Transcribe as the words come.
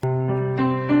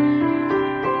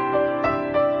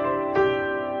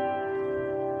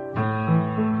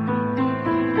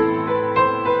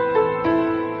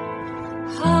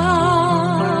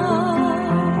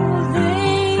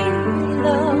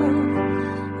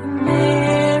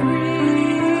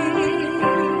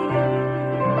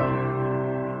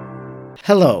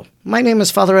Hello, my name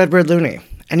is Father Edward Looney,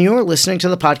 and you're listening to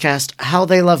the podcast How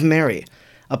They Love Mary,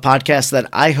 a podcast that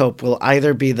I hope will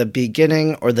either be the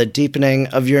beginning or the deepening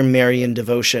of your Marian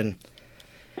devotion.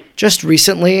 Just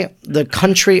recently, the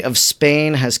country of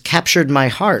Spain has captured my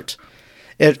heart.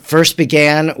 It first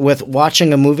began with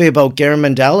watching a movie about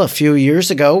Garabandal a few years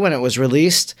ago when it was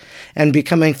released and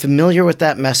becoming familiar with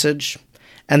that message.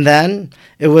 And then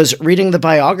it was reading the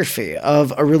biography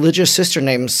of a religious sister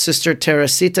named Sister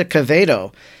Teresita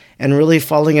Quevedo and really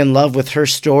falling in love with her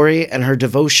story and her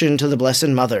devotion to the Blessed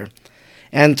Mother.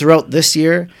 And throughout this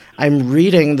year, I'm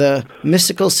reading The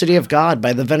Mystical City of God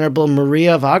by the Venerable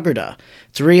Maria of Agreda,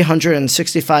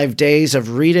 365 days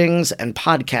of readings and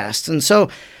podcasts. And so,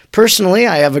 personally,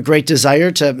 I have a great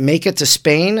desire to make it to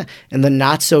Spain in the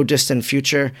not-so-distant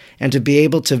future and to be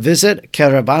able to visit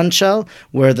Carabanchel,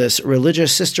 where this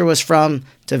religious sister was from,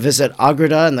 to visit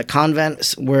Agreda and the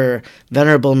convent where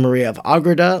Venerable Maria of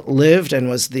Agreda lived and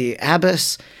was the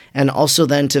abbess, and also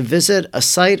then to visit a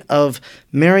site of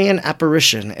Marian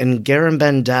apparition in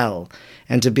Garabandal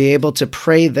and to be able to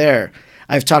pray there.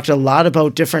 I've talked a lot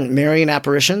about different Marian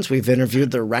apparitions. We've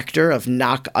interviewed the rector of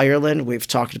Knock, Ireland. We've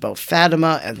talked about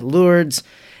Fatima and Lourdes.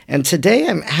 And today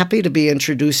I'm happy to be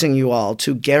introducing you all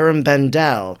to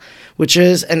Garabandal, which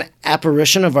is an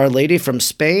apparition of Our Lady from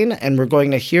Spain, and we're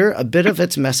going to hear a bit of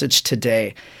its message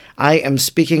today. I am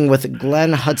speaking with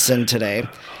Glenn Hudson today,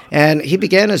 and he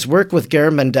began his work with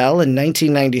Garabandal in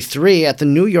 1993 at the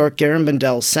New York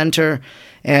Garabandal Center,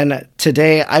 and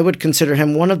today I would consider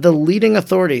him one of the leading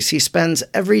authorities. He spends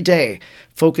every day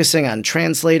focusing on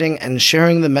translating and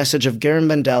sharing the message of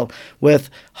Garabandal with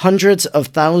hundreds of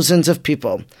thousands of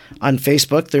people. On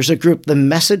Facebook, there's a group, The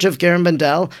Message of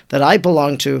Garabandal, that I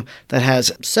belong to that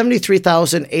has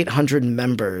 73,800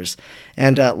 members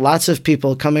and lots of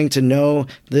people coming to know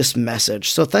this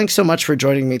message. So thanks so much for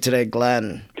joining me today,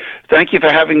 Glenn. Thank you for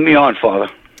having me on, Father.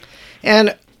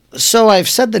 And so I've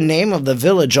said the name of the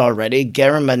village already,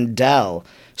 Garabandal.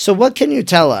 So what can you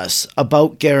tell us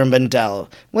about Garabandal?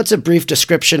 What's a brief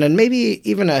description and maybe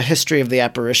even a history of the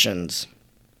apparitions?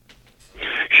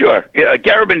 Sure.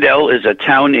 Garabandal is a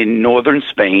town in northern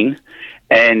Spain,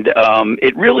 and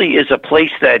it really is a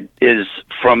place that is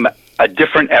from a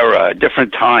different era, a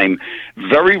different time,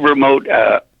 very remote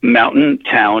mountain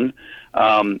town.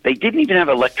 They didn't even have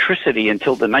electricity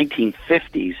until the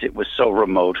 1950s. It was so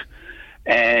remote.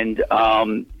 And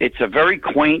it's a very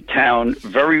quaint town,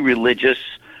 very religious.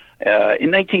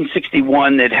 In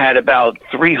 1961, it had about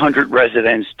 300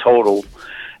 residents total.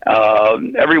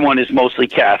 Everyone is mostly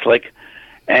Catholic.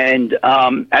 And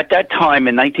at that time,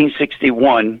 in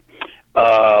 1961,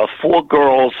 4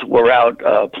 girls were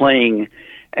out playing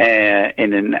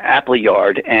in an apple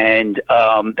yard, and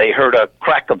they heard a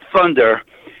crack of thunder,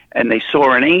 and they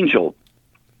saw an angel.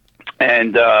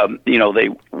 And, they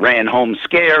ran home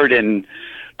scared and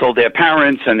told their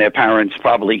parents, and their parents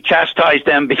probably chastised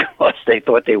them because they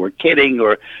thought they were kidding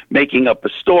or making up a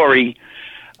story.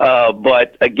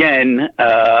 But again,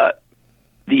 the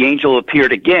angel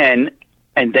appeared again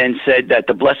and then said that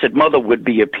the Blessed Mother would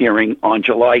be appearing on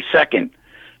July 2nd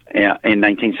in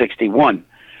 1961.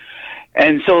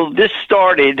 And so this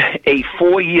started a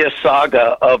 4-year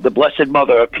saga of the Blessed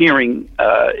Mother appearing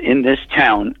in this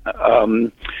town.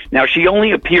 Now, she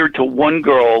only appeared to one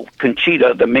girl,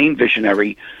 Conchita, the main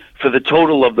visionary, for the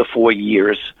total of the 4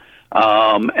 years,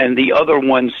 and the other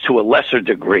ones to a lesser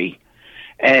degree.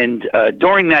 And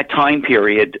during that time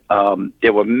period,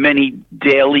 there were many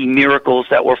daily miracles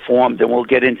that were formed, and we'll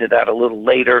get into that a little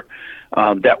later,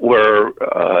 that were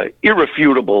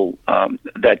irrefutable,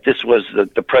 that this was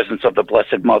the presence of the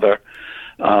Blessed Mother.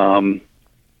 And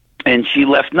she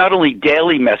left not only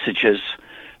daily messages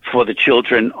for the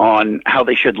children on how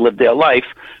they should live their life,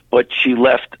 but she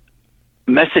left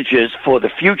messages for the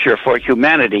future, for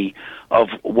humanity, of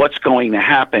what's going to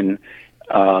happen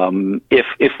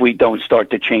if we don't start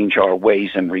to change our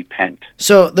ways and repent.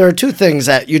 So there are 2 things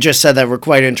that you just said that were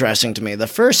quite interesting to me. The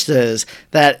first is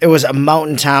that it was a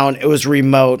mountain town, it was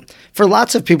remote. For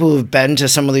lots of people who've been to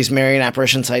some of these Marian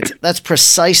apparition sites, that's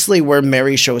precisely where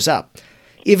Mary shows up.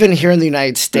 Even here in the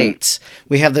United States,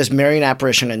 we have this Marian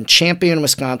apparition in Champion,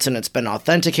 Wisconsin. It's been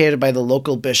authenticated by the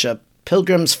local bishop.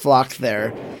 Pilgrims flock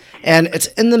there. And it's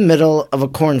in the middle of a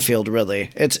cornfield, really.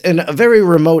 It's in a very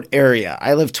remote area.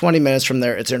 I live 20 minutes from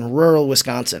there. It's in rural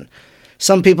Wisconsin.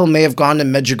 Some people may have gone to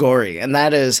Medjugorje, and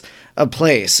that is a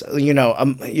place,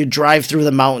 you drive through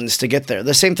the mountains to get there.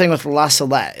 The same thing with La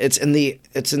Salette. It's in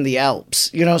the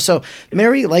Alps, so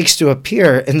Mary likes to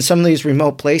appear in some of these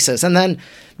remote places. And then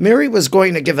Mary was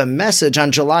going to give a message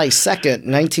on July 2nd,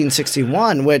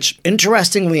 1961, which,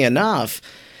 interestingly enough,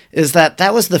 is that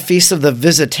that was the Feast of the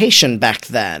Visitation back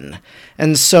then.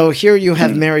 And so here you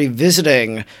have Mary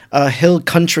visiting a hill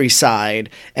countryside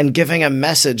and giving a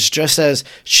message just as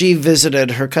she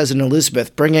visited her cousin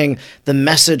Elizabeth, bringing the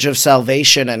message of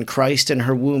salvation and Christ in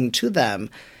her womb to them.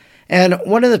 And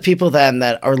one of the people then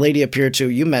that Our Lady appeared to,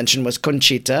 you mentioned, was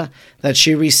Conchita, that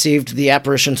she received the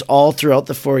apparitions all throughout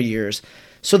the 4 years.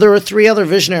 So there were 3 other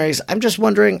visionaries. I'm just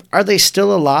wondering, are they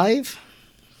still alive?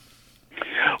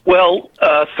 Well,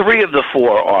 3 of the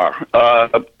 4 are.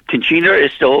 Conchita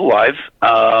is still alive.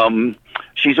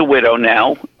 She's a widow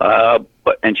now,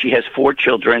 and she has 4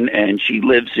 children, and she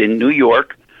lives in New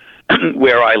York,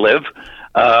 where I live.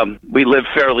 We live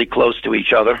fairly close to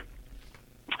each other.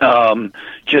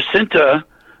 Jacinta,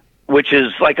 which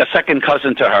is like a second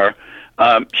cousin to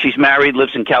her, she's married,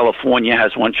 lives in California,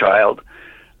 has 1 child.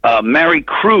 Mary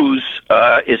Cruz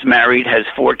is married, has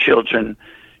 4 children.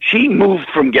 She moved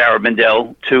from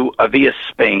Garabandal to Avias,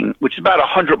 Spain, which is about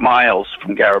 100 miles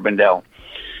from Garabandal.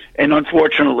 And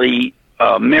unfortunately,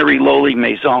 Mary Loli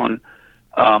Maison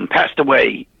passed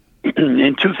away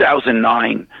in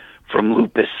 2009 from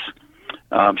lupus.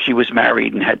 She was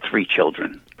married and had 3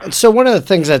 children. So one of the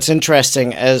things that's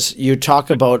interesting as you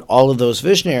talk about all of those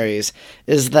visionaries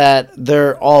is that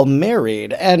they're all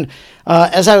married. And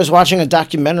as I was watching a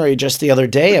documentary just the other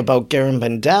day about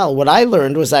Garabandal, what I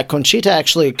learned was that Conchita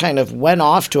actually kind of went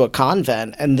off to a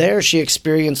convent, and there she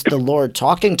experienced the Lord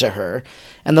talking to her,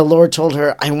 and the Lord told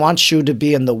her, I want you to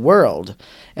be in the world.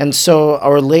 And so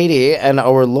Our Lady and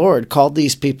our Lord called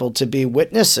these people to be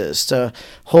witnesses to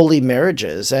holy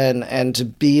marriages and to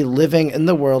be living in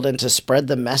the world and to spread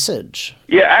the message.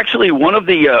 Yeah, actually, one of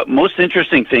the most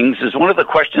interesting things is one of the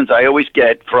questions I always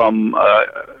get from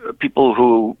people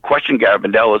who question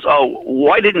Garabandal is, oh,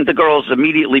 why didn't the girls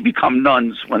immediately become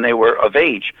nuns when they were of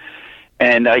age?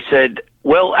 And I said,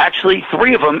 well, actually,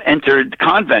 3 of them entered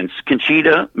convents.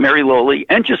 Conchita, Mary Loli,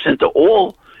 and Jacinta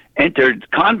all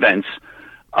entered convents.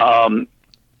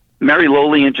 Mary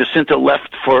Loli and Jacinta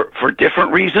left for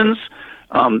different reasons.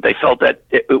 They felt that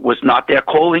it was not their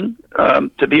calling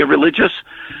to be a religious.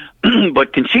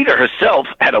 But Conchita herself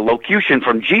had a locution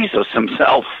from Jesus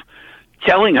himself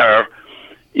telling her,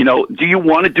 you know, do you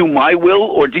want to do my will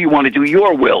or do you want to do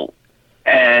your will?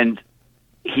 And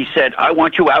he said, I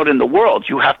want you out in the world.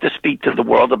 You have to speak to the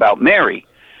world about Mary.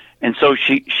 And so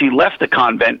she left the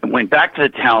convent and went back to the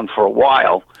town for a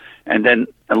while, and then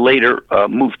later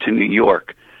moved to New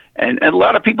York. And a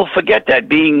lot of people forget that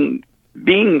being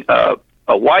a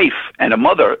wife and a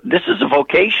mother, this is a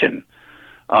vocation.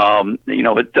 You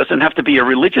know, it doesn't have to be a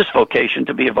religious vocation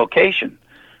to be a vocation.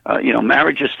 You know,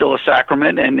 marriage is still a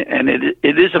sacrament, and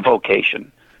it is a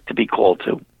vocation to be called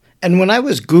to. And when I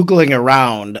was Googling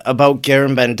around about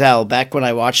Garabandal back when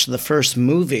I watched the first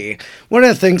movie, one of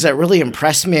the things that really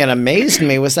impressed me and amazed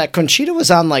me was that Conchita was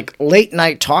on like late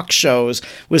night talk shows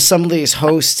with some of these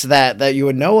hosts that you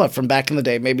would know of from back in the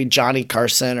day, maybe Johnny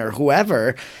Carson or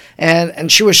whoever.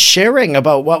 And she was sharing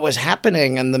about what was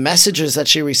happening and the messages that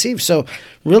she received. So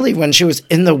really, when she was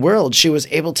in the world, she was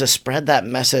able to spread that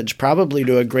message probably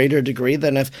to a greater degree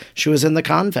than if she was in the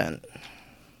convent.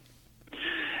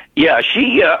 Yeah,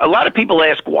 she. A lot of people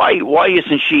ask why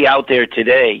isn't she out there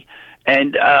today,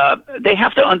 and they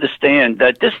have to understand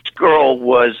that this girl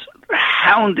was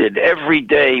hounded every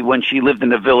day when she lived in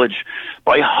the village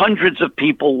by hundreds of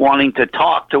people wanting to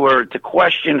talk to her, to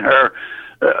question her,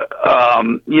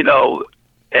 you know,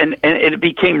 and it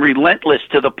became relentless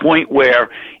to the point where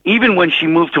even when she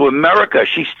moved to America,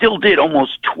 she still did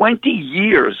almost 20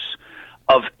 years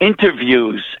of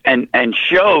interviews and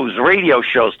shows, radio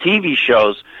shows, TV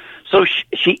shows. So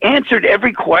she answered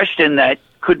every question that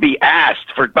could be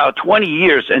asked for about 20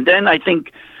 years. And then I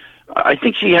think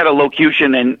she had a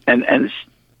locution and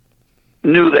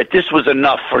knew that this was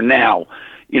enough for now.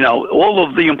 You know, all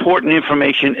of the important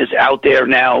information is out there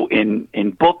now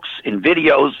in books, in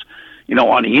videos, you know,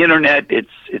 on the internet.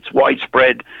 It's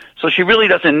widespread. So she really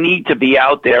doesn't need to be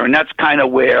out there. And that's kind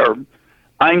of where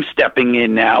I'm stepping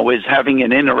in now, is having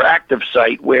an interactive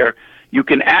site where you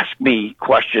can ask me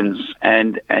questions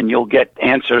and you'll get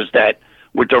answers that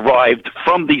were derived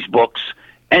from these books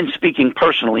and speaking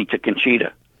personally to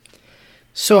Conchita.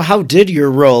 So how did your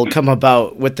role come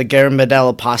about with the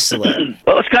Garabandal Apostolate?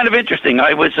 Well, it's kind of interesting.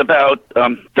 I was about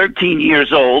 13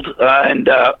 years old, and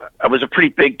I was a pretty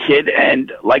big kid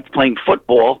and liked playing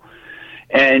football,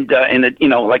 and in a, you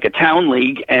know, like a town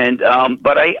league. And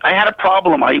but I had a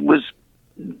problem. I was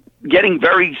getting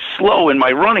very slow in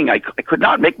my running. I could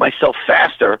not make myself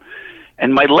faster,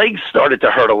 and my legs started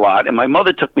to hurt a lot. And my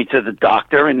mother took me to the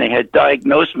doctor, and they had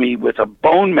diagnosed me with a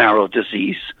bone marrow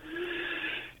disease.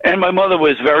 And my mother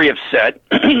was very upset.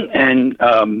 And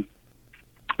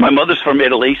my mother's from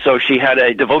Italy, so she had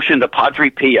a devotion to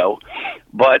Padre Pio.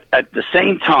 But at the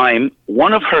same time,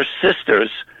 one of her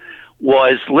sisters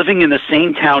was living in the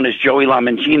same town as Joey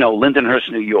LaMangino,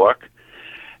 Lindenhurst, New York.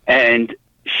 And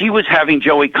she was having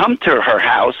Joey come to her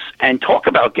house and talk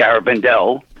about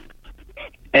Garabandal.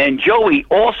 And Joey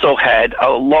also had a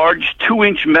large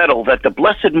 2-inch medal that the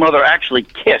Blessed Mother actually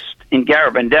kissed in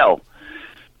Garabandal.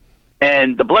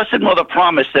 And the Blessed Mother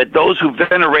promised that those who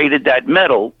venerated that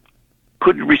medal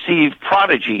could receive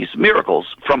prodigies,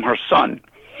 miracles from her son.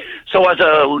 So as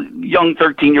a young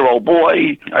 13-year-old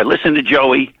boy, I listened to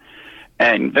Joey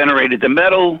and venerated the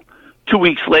medal. 2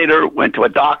 weeks later, went to a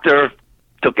doctor,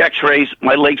 took x-rays.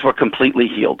 My legs were completely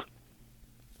healed.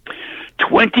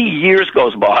 20 years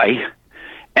goes by,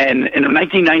 and in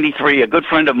 1993, a good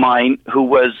friend of mine who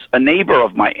was a neighbor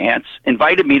of my aunt's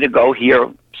invited me to go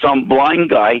hear some blind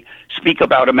guy speak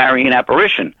about a Marian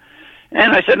apparition.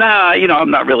 And I said, nah,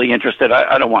 I'm not really interested.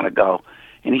 I don't want to go.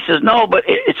 And he says, no, but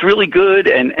it's really good,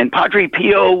 and Padre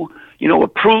Pio,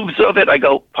 approves of it. I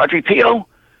go, Padre Pio?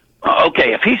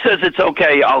 Okay, if he says it's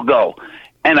okay, I'll go.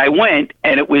 And I went,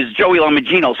 and it was Joey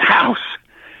LaMangino's house.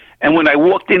 And when I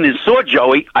walked in and saw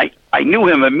Joey, I knew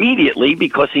him immediately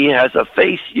because he has a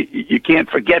face you can't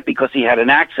forget, because he had an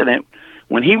accident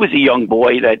when he was a young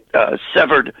boy that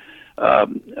severed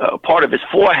part of his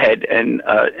forehead, and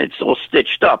it's all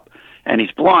stitched up, and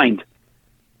he's blind.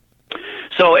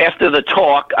 So after the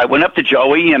talk, I went up to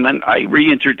Joey, and then I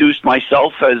reintroduced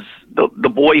myself as the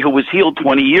boy who was healed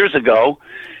 20 years ago,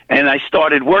 and I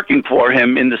started working for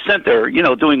him in the center,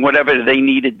 doing whatever they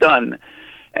needed done.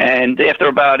 And after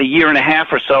about a year and a half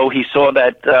or so, he saw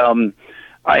that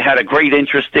I had a great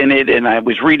interest in it, and I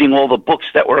was reading all the books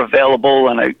that were available,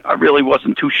 and I really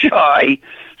wasn't too shy.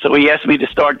 So he asked me to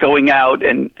start going out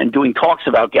and doing talks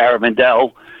about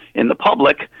Garabandal in the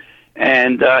public.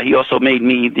 And he also made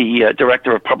me the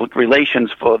director of public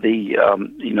relations for the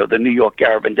New York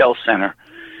Garabandal Center.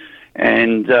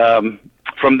 And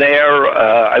from there,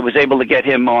 I was able to get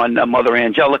him on Mother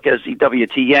Angelica's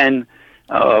EWTN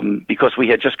because we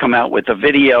had just come out with a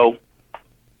video.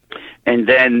 And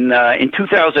then in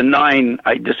 2009,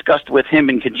 I discussed with him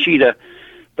and Conchita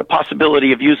the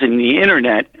possibility of using the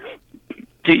internet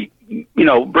to,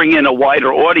 bring in a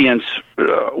wider audience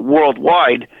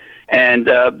worldwide. And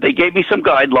they gave me some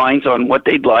guidelines on what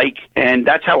they'd like, and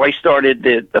that's how I started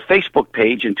the Facebook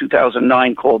page in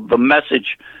 2009 called The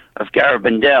Message of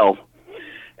Garabandal.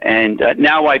 And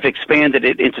now I've expanded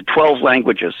it into 12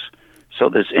 languages. So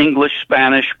there's English,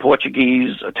 Spanish,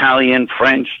 Portuguese, Italian,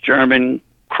 French, German,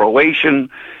 Croatian,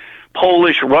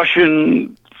 Polish,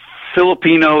 Russian,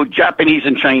 Filipino, Japanese,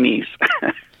 and Chinese.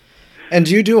 And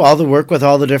do you do all the work with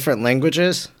all the different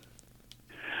languages?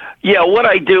 Yeah, what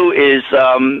I do is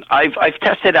I've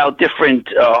tested out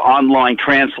different online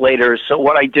translators. So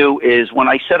what I do is when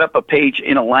I set up a page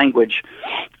in a language,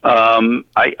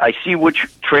 I see which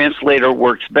translator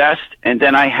works best, and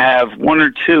then I have one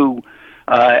or two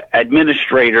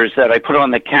administrators that I put on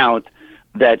the account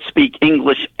that speak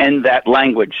English and that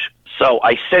language. So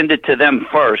I send it to them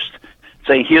first,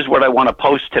 saying, here's what I want to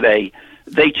post today.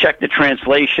 They check the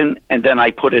translation, and then I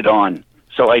put it on.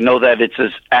 So I know that it's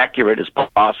as accurate as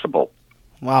possible.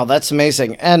 Wow, that's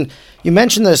amazing. And you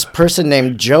mentioned this person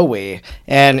named Joey,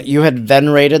 and you had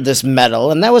venerated this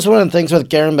medal, and that was one of the things with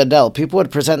Garabandal. People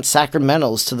would present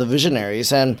sacramentals to the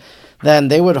visionaries, and then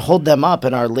they would hold them up,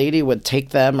 and Our Lady would take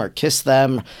them or kiss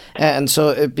them, and so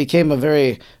it became a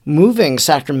very moving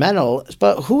sacramental.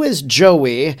 But who is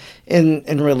Joey in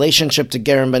relationship to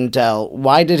Garabandal?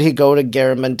 Why did he go to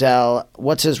Garabandal?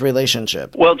 What's his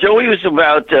relationship? Well, Joey was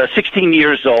about 16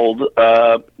 years old,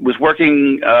 was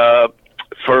working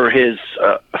for his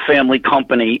family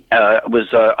company, was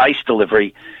ice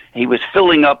delivery. He was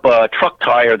filling up a truck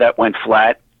tire that went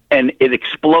flat, and it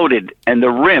exploded, and the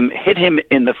rim hit him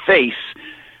in the face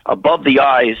above the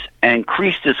eyes and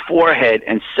creased his forehead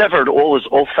and severed all his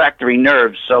olfactory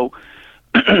nerves, so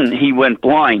he went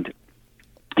blind.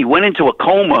 He went into a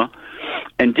coma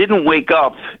and didn't wake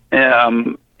up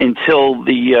until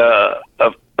the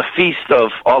a feast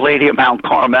of Our Lady of Mount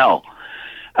Carmel.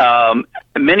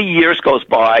 Many years goes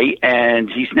by,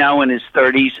 and he's now in his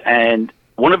 30s, and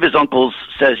one of his uncles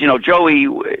says, Joey,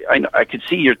 I could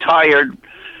see you're tired.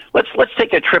 Let's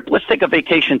take a trip. Let's take a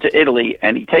vacation to Italy.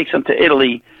 And he takes him to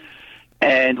Italy.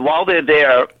 And while they're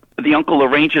there, the uncle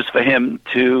arranges for him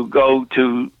to go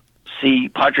to see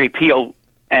Padre Pio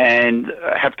and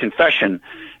have confession.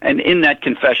 And in that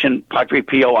confession, Padre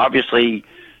Pio obviously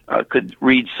could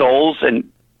read souls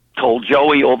and told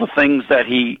Joey all the things that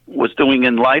he was doing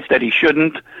in life that he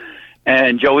shouldn't.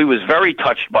 And Joey was very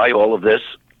touched by all of this,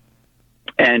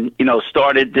 and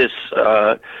started this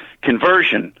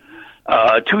conversion.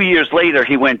 2 years later,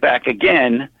 he went back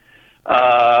again,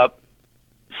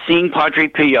 seeing Padre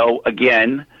Pio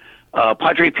again.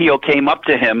 Padre Pio came up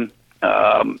to him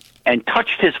and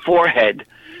touched his forehead,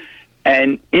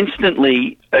 and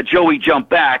instantly Joey jumped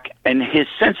back, and his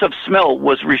sense of smell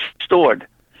was restored,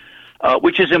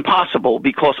 which is impossible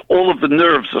because all of the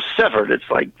nerves are severed. It's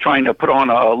like trying to put on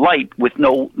a light with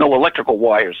no electrical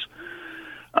wires.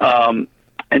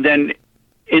 And then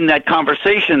in that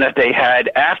conversation that they had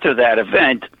after that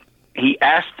event, he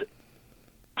asked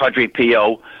Padre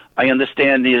Pio, I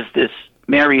understand this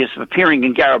Mary is appearing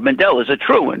in Garabandal. Is it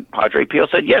true? And Padre Pio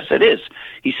said, yes, it is.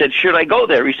 He said, should I go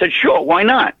there? He said, sure, why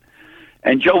not?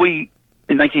 And Joey,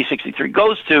 in 1963,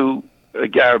 goes to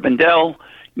Garabandal,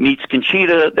 meets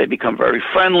Conchita. They become very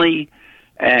friendly.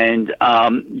 And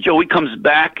Joey comes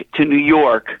back to New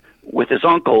York with his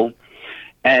uncle,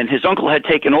 and his uncle had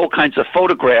taken all kinds of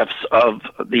photographs of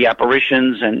the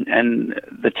apparitions and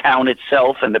the town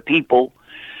itself and the people.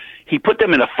 He put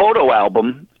them in a photo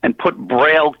album and put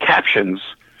Braille captions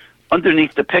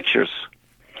underneath the pictures.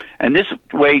 And this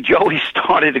way, Joey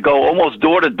started to go almost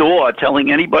door to door,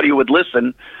 telling anybody who would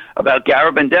listen about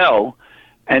Garabandal.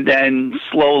 And then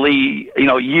slowly,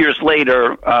 years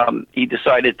later, he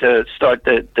decided to start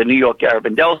the New York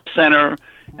Garabandal Center,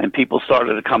 and people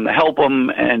started to come to help him,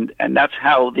 and that's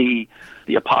how the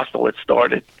apostolate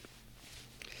started.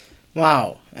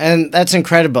 Wow. And that's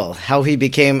incredible how he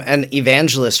became an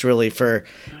evangelist, really, for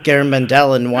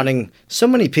Garabandal and wanting so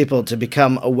many people to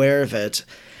become aware of it.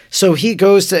 So he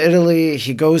goes to Italy,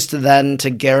 he goes to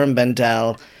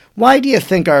Garabandal. Why do you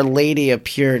think Our Lady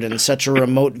appeared in such a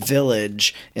remote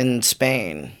village in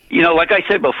Spain? Like I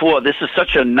said before, this is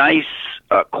such a nice,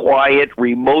 quiet,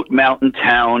 remote mountain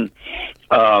town.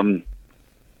 No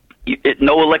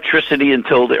electricity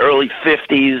until the early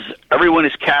 50s. Everyone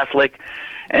is Catholic.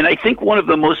 And I think one of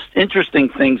the most interesting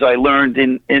things I learned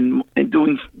in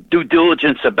doing due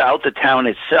diligence about the town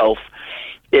itself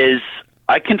is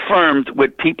I confirmed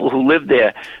with people who lived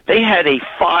there, they had a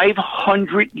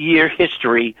 500-year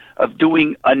history of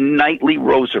doing a nightly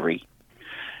rosary.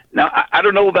 Now, I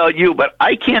don't know about you, but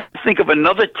I can't think of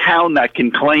another town that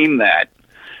can claim that.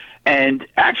 And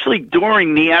actually,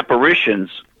 during the apparitions,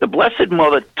 the Blessed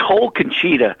Mother told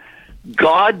Conchita,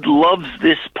 God loves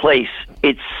this place.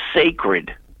 It's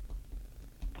sacred.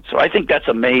 So I think that's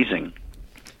amazing.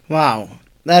 Wow.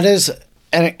 That is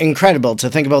incredible to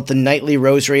think about the nightly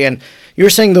rosary. And you're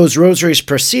saying those rosaries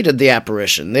preceded the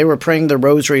apparition. They were praying the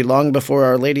rosary long before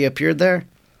Our Lady appeared there?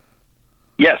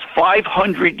 Yes,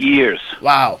 500 years.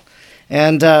 Wow.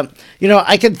 And,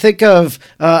 I could think of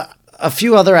a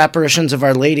few other apparitions of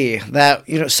Our Lady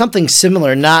that, something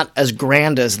similar, not as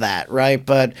grand as that, right?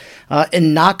 But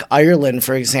in Knock, Ireland,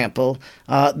 for example,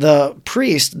 the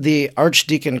priest, the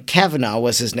Archdeacon Kavanagh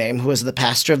was his name, who was the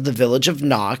pastor of the village of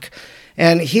Knock,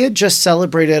 and he had just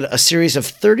celebrated a series of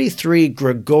 33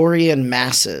 Gregorian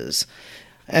masses.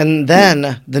 And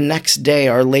then the next day,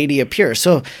 Our Lady appears.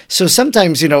 So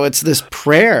sometimes, it's this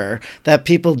prayer that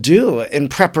people do in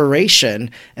preparation,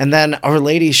 and then Our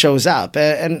Lady shows up.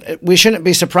 And we shouldn't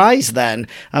be surprised then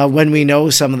when we know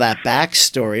some of that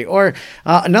backstory. Or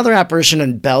another apparition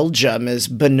in Belgium is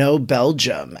Bonneau,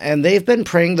 Belgium. And they've been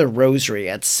praying the rosary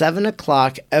at 7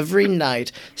 o'clock every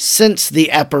night since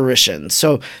the apparition.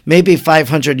 So maybe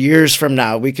 500 years from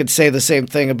now, we could say the same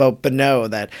thing about Bonneau,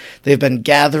 that they've been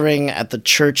gathering at the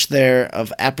church there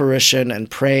of apparition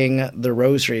and praying the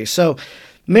rosary. So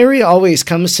Mary always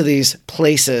comes to these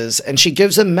places and she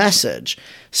gives a message.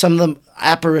 Some of the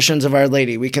apparitions of Our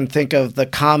Lady, we can think of the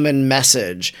common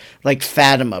message, like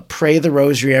Fatima, pray the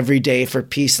rosary every day for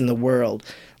peace in the world.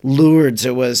 Lourdes,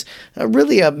 it was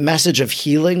really a message of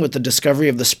healing with the discovery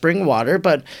of the spring water,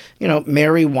 but,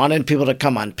 Mary wanted people to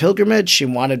come on pilgrimage. She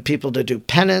wanted people to do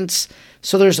penance.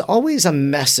 So there's always a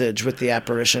message with the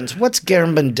apparitions. What's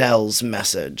Garabandal's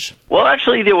message? Well,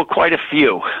 actually, there were quite a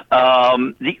few.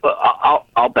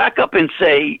 I'll back up and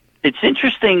say it's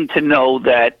interesting to know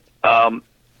that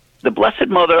the Blessed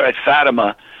Mother at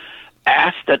Fatima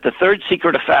asked that the third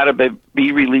secret of Fatima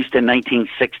be released in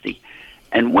 1960.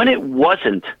 And when it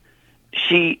wasn't,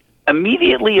 she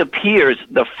immediately appears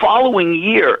the following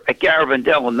year at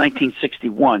Garabandal in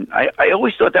 1961. I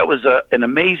always thought that was an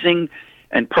amazing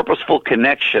and purposeful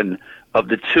connection of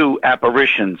the two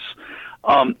apparitions.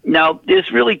 Now,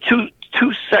 there's really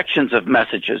two sections of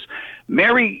messages.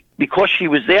 Mary, because she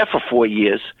was there for 4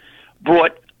 years,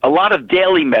 brought a lot of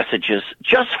daily messages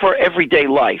just for everyday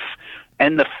life.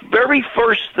 And the very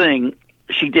first thing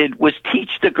she did was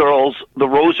teach the girls the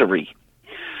rosary.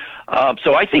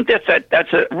 So I think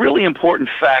that's a really important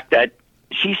fact, that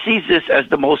she sees this as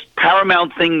the most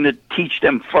paramount thing to teach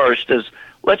them first, is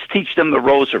let's teach them the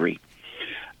rosary.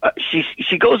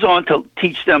 She goes on to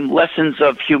teach them lessons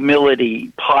of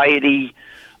humility, piety,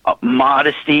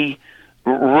 modesty,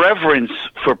 reverence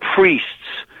for priests.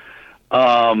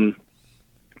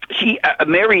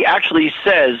 Mary actually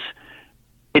says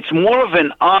it's more of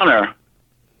an honor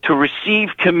to receive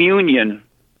communion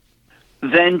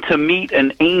than to meet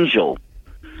an angel.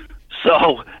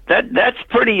 So that's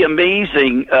pretty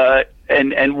amazing,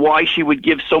 and why she would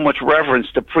give so much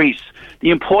reverence to priests.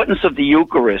 The importance of the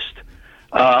Eucharist,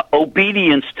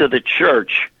 obedience to the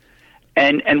church,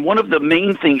 and one of the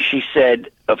main things she said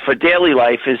for daily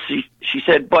life is she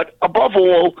said, but above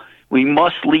all, we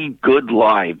must lead good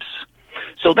lives.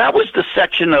 So that was the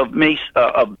section of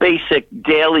basic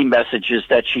daily messages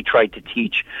that she tried to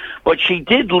teach. But she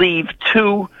did leave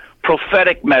two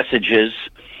prophetic messages,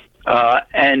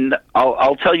 and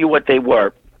I'll tell you what they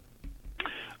were.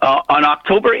 On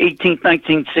October 18th,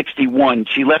 1961,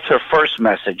 she left her first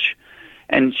message,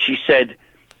 and she said,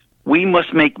 we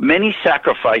must make many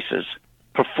sacrifices,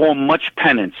 perform much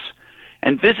penance,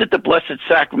 and visit the Blessed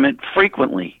Sacrament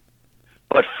frequently.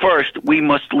 But first, we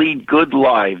must lead good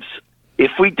lives.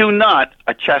 If we do not,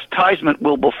 a chastisement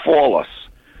will befall us.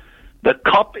 The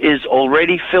cup is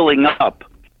already filling up,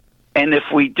 and if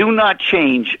we do not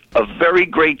change, a very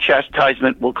great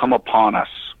chastisement will come upon us.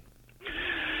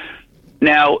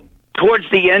 Now, towards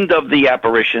the end of the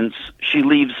apparitions, she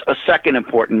leaves a second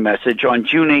important message on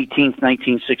June 18th,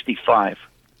 1965.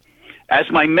 As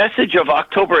my message of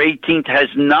October 18th has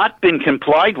not been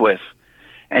complied with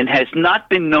and has not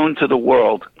been known to the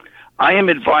world, I am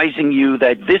advising you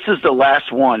that this is the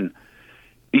last one.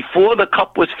 Before the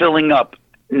cup was filling up,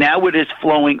 now it is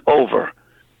flowing over.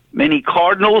 Many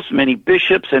cardinals, many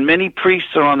bishops, and many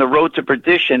priests are on the road to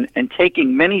perdition and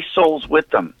taking many souls with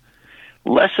them.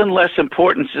 Less and less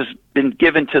importance has been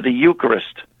given to the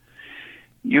Eucharist.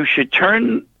 You should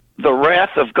turn the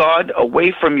wrath of God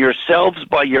away from yourselves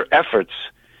by your efforts.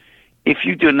 If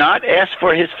you do not ask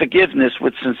for his forgiveness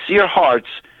with sincere hearts,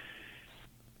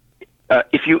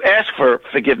 if you ask for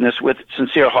forgiveness with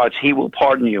sincere hearts, he will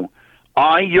pardon you.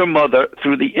 I, your mother,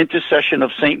 through the intercession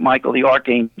of Saint Michael the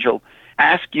Archangel,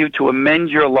 ask you to amend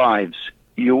your lives.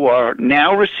 You are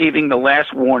now receiving the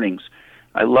last warnings.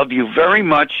 I love you very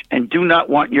much and do not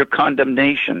want your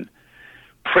condemnation.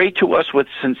 Pray to us with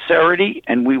sincerity,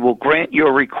 and we will grant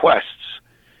your requests.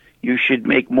 You should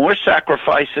make more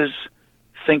sacrifices.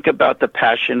 Think about the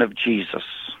passion of Jesus.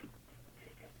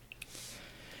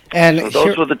 And so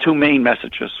those were the two main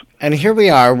messages. And here we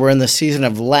are, we're in the season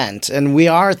of Lent, and we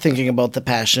are thinking about the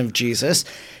Passion of Jesus,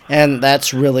 and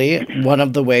that's really one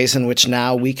of the ways in which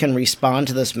now we can respond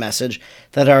to this message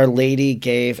that Our Lady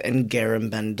gave in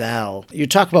Garabandal. You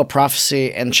talk about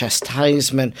prophecy and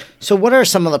chastisement, so what are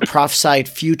some of the prophesied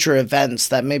future events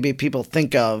that maybe people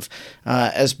think of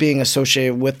as being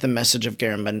associated with the message of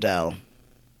Garabandal?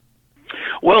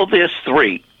 Well, there's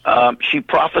three. She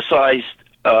prophesied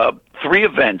three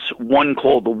events, one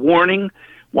called the warning,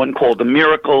 one called the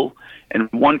miracle, and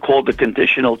one called the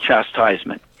conditional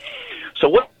chastisement. So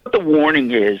what the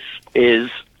warning is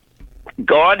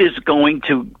God is going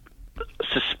to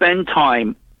suspend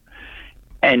time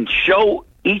and show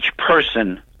each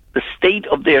person the state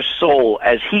of their soul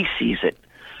as he sees it.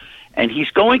 And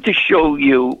he's going to show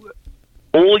you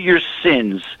all your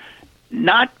sins,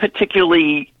 not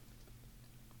particularly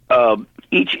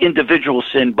each individual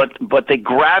sin, but the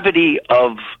gravity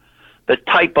of the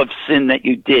type of sin that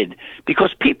you did,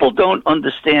 because people don't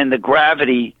understand the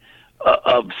gravity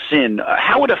of sin,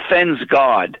 how it offends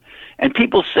God. And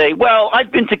people say, well,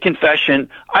 I've been to confession,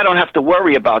 I don't have to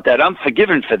worry about that, I'm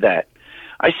forgiven for that.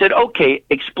 I said, okay,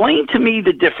 explain to me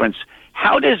the difference.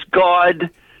 How does God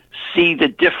see the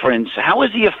difference? How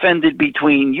is he offended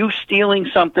between you stealing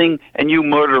something and you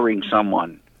murdering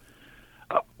someone?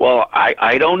 Well,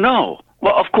 I don't know.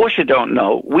 Well, of course you don't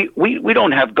know. We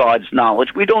don't have God's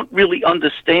knowledge. We don't really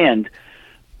understand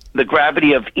the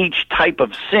gravity of each type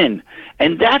of sin.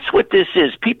 And that's what this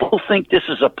is. People think this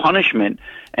is a punishment,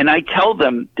 and I tell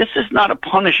them this is not a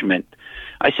punishment.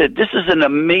 I said this is an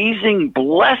amazing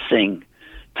blessing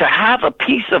to have a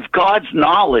piece of God's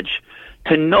knowledge,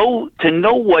 to know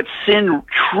what sin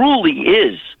truly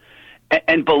is.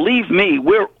 And believe me,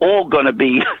 we're all going to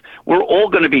be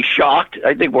shocked.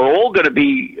 I think we're all going to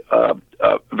be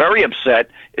very upset.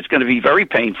 It's going to be very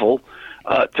painful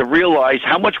to realize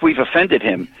how much we've offended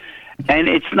him. And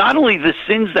it's not only the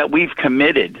sins that we've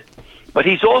committed, but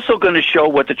he's also going to show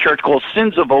what the church calls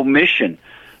sins of omission,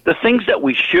 the things that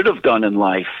we should have done in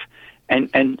life, and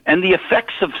the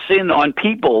effects of sin on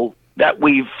people that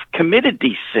we've committed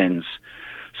these sins.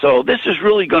 So this is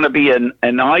really going to be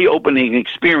an eye-opening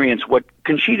experience, what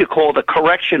Conchita called a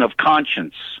correction of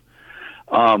conscience.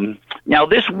 Now,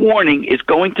 this warning is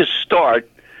going to start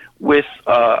with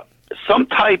some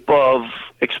type of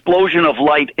explosion of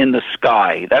light in the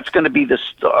sky. That's going to be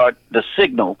the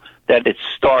signal that it's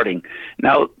starting.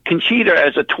 Now, Conchita,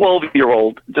 as a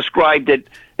 12-year-old, described it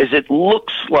as it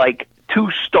looks like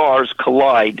two stars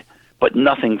collide, but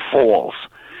nothing falls.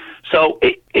 So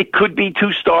it could be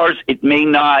two stars. It may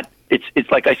not. It's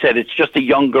like I said, it's just a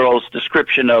young girl's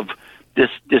description of this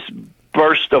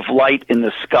burst of light in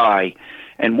the sky.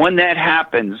 And when that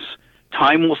happens,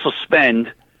 time will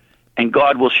suspend, and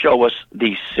God will show us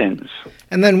these sins.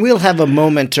 And then we'll have a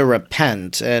moment to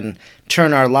repent and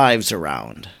turn our lives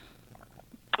around.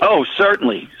 Oh,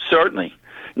 certainly, certainly.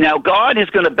 Now, God is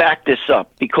going to back this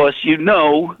up, because you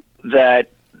know that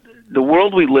the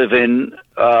world we live in,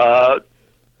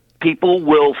 people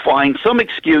will find some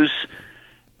excuse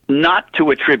not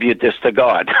to attribute this to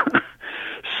God.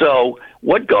 So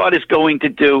what God is going to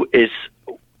do is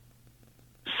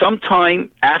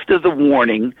sometime after the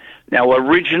warning. Now,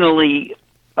 originally,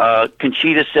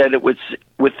 Conchita said it was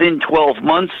within 12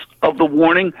 months of the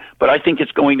warning, but I think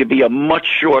it's going to be a much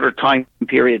shorter time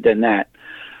period than that.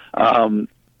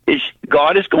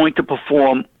 God is going to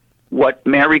perform what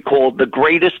Mary called the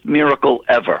greatest miracle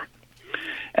ever.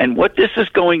 And what this is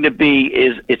going to be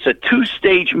is it's a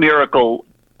two-stage miracle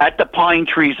at the pine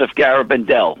trees of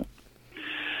Garabandal.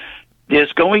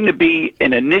 There's going to be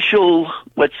an initial,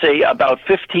 let's say, about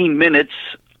 15 minutes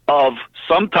of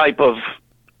some type of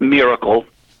miracle,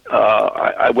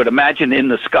 I would imagine in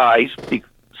the skies,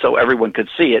 so everyone could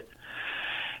see it.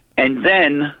 And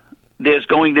then there's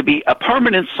going to be a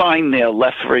permanent sign there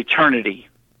left for eternity.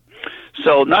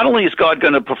 So not only is God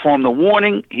going to perform the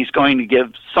warning, he's going to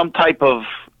give some type of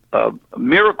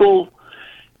miracle,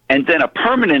 and then a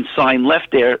permanent sign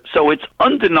left there. So it's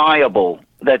undeniable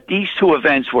that these two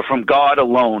events were from God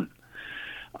alone.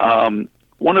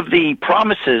 One of the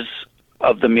promises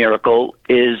of the miracle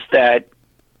is that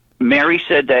Mary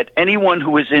said that anyone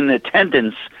who is in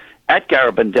attendance at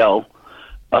Garabandal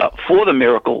for the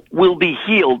miracle will be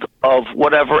healed of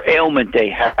whatever ailment they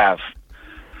have.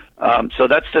 So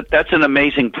that's an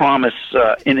amazing promise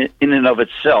in and of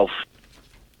itself.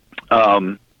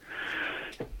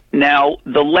 Now,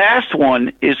 the last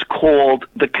one is called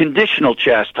the conditional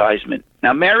chastisement.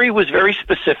 Now, Mary was very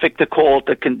specific to call it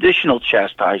the conditional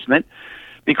chastisement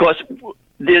because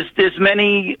there's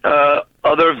many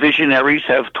other visionaries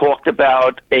have talked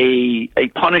about a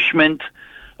punishment,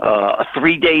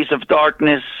 3 days of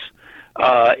darkness.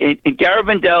 In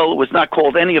Garabandal, it was not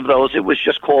called any of those. It was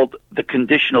just called the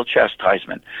conditional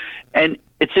chastisement. And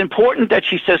it's important that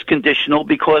she says conditional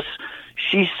because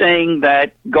she's saying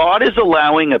that God is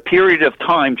allowing a period of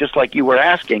time, just like you were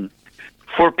asking,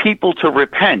 for people to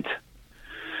repent.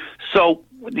 So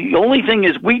the only thing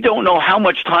is we don't know how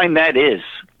much time that is.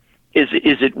 Is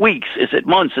it weeks? Is it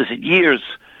months? Is it years?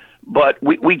 But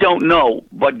we don't know.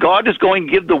 But God is going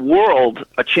to give the world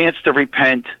a chance to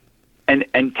repent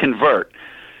and convert.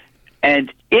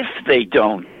 And if they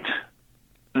don't,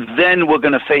 then we're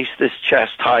going to face this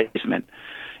chastisement.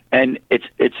 And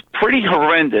it's pretty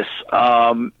horrendous.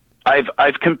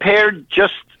 I've compared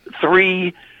just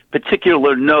 3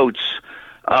 particular notes.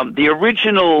 The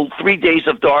original 3 days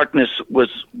of darkness was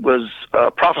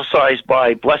prophesied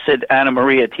by Blessed Anna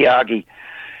Maria Tiagi,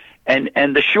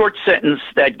 and the short sentence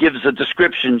that gives a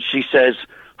description, she says,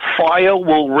 "Fire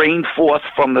will rain forth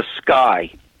from the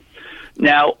sky."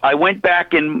 Now, I went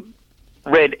back and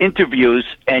read interviews,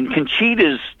 and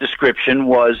Conchita's description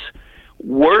was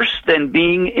worse than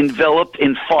being enveloped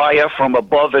in fire from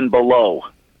above and below.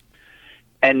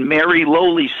 And Mary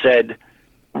Lowley said,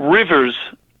 "Rivers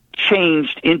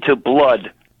changed into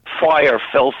blood. Fire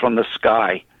fell from the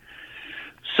sky."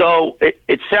 So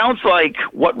it sounds like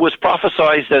what was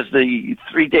prophesied as the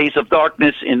 3 days of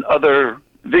darkness in other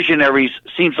visionaries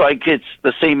seems like it's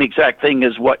the same exact thing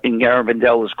as what in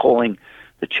Garabandal is calling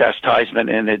the chastisement,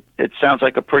 and it sounds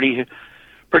like a pretty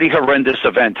horrendous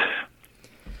event.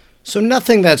 So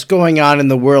nothing that's going on in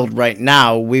the world right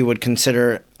now we would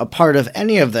consider a part of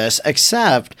any of this,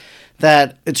 except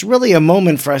that it's really a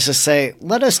moment for us to say,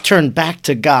 let us turn back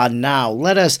to God now.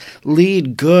 Let us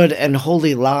lead good and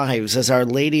holy lives as Our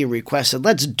Lady requested.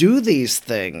 Let's do these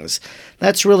things.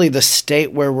 That's really the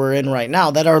state where we're in right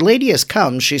now, that Our Lady has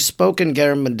come. She spoke in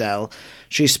Garabandal.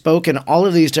 She spoke in all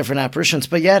of these different apparitions,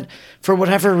 but yet, for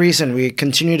whatever reason, we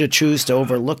continue to choose to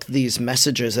overlook these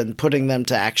messages and putting them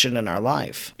to action in our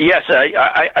life. Yes,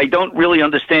 I don't really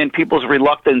understand people's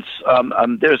reluctance.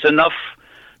 There's enough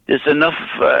there's enough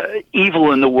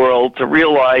evil in the world to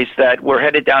realize that we're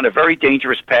headed down a very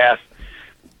dangerous path.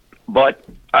 But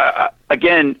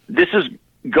again, this is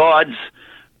God's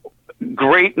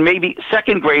great, maybe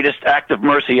second greatest act of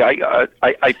mercy.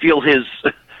 I feel his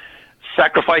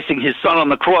sacrificing his son on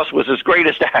the cross was his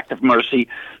greatest act of mercy.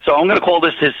 So I'm going to call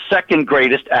this his second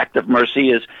greatest act of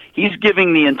mercy. Is he's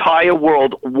giving the entire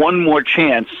world one more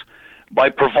chance by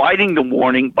providing the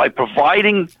warning, by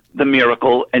providing the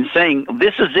miracle, and saying,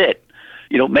 this is it.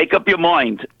 Make up your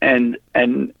mind, and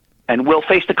we'll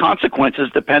face the consequences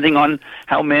depending on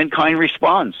how mankind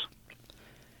responds.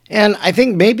 And I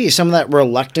think maybe some of that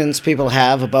reluctance people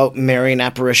have about Marian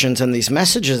apparitions and these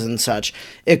messages and such,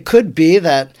 it could be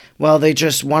that, well, they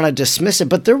just want to dismiss it.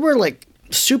 But there were like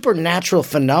supernatural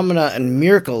phenomena and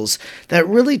miracles that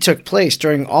really took place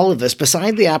during all of this,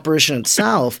 beside the apparition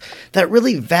itself, that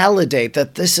really validate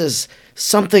that this is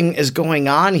something is going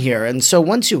on here. And so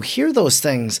once you hear those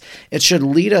things, it should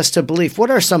lead us to belief.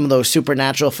 What are some of those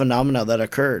supernatural phenomena that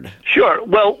occurred? Sure.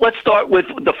 Well, let's start with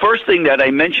the first thing that I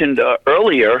mentioned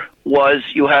earlier was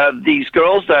you have these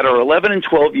girls that are 11 and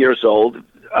 12 years old,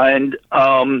 and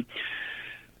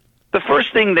the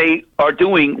first thing they are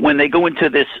doing when they go into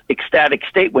this ecstatic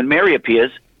state when Mary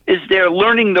appears is they're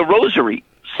learning the rosary.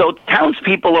 So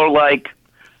townspeople are like,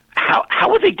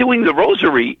 how are they doing the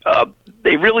rosary?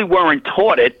 They really weren't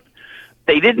taught it.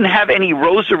 They didn't have any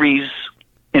rosaries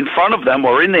in front of them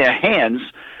or in their hands,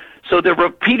 so they're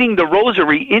repeating the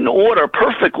rosary in order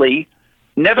perfectly,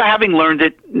 never having learned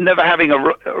it, never having a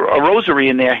rosary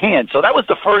in their hand. So that was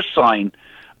the first sign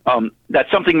that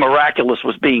something miraculous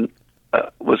was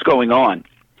going on.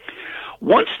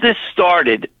 Once this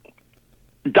started,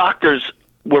 doctors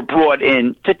were brought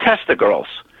in to test the girls,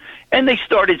 and they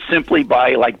started simply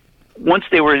by, like, once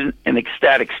they were in an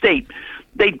ecstatic state,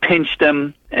 they'd pinch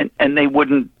them and they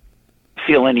wouldn't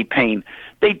feel any pain.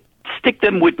 They'd stick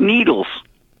them with needles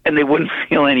and they wouldn't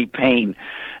feel any pain.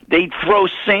 They'd throw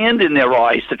sand in their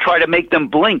eyes to try to make them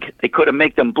blink. They couldn't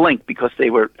make them blink because they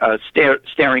were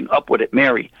staring upward at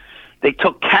Mary. They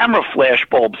took camera flash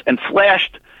bulbs and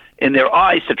flashed in their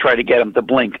eyes to try to get them to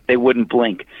blink. They wouldn't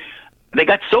blink. They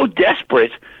got so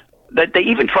desperate that they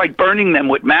even tried burning them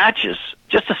with matches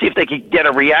just to see if they could get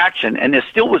a reaction, and there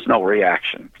still was no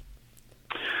reaction.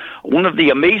 One of the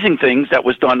amazing things that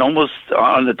was done almost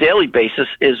on a daily basis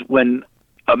is when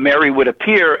Mary would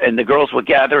appear and the girls were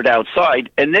gathered outside,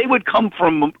 and they would come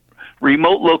from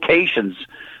remote locations,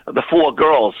 the four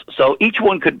girls, so each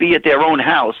one could be at their own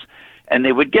house, and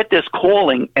they would get this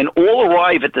calling and all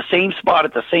arrive at the same spot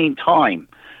at the same time,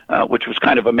 which was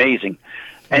kind of amazing.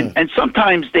 And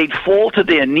sometimes they'd fall to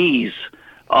their knees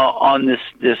on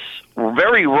this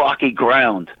very rocky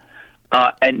ground,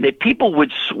 and the people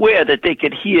would swear that they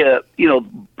could hear,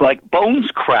 like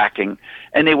bones cracking,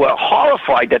 and they were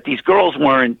horrified that these girls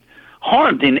weren't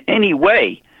harmed in any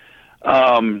way.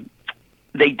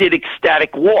 They did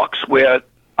ecstatic walks where,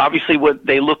 obviously,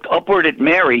 they looked upward at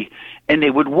Mary, and they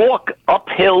would walk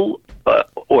uphill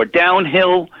or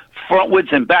downhill,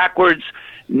 frontwards and backwards,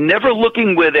 never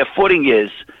looking where their footing is.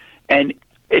 And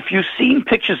if you've seen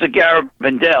pictures of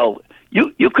Garabandal,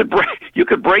 you could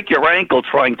break your ankle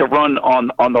trying to run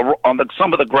on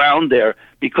some of the ground there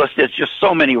because there's just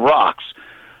so many rocks.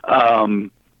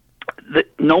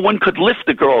 No one could lift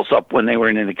the girls up when they were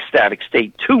in an ecstatic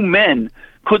state. Two men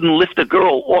couldn't lift a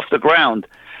girl off the ground,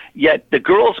 yet the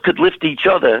girls could lift each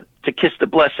other to kiss the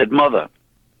Blessed Mother.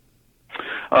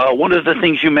 One of the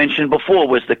things you mentioned before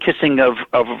was the kissing of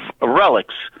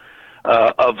relics,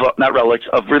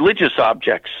 of religious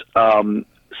objects.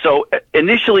 So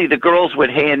initially the girls would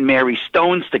hand Mary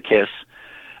stones to kiss,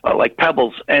 like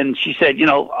pebbles, and she said,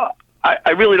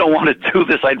 I really don't want to do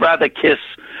this. I'd rather kiss,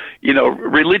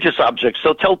 religious objects.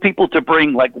 So tell people to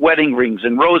bring like wedding rings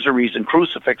and rosaries and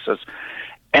crucifixes,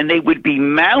 and they would be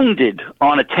mounded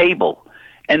on a table.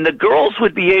 And the girls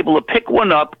would be able to pick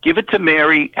one up, give it to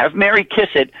Mary, have Mary kiss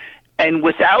it, and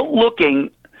without looking,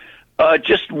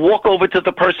 just walk over to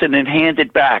the person and hand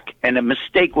it back. And a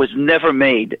mistake was never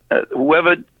made.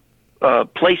 Whoever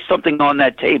placed something on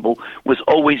that table was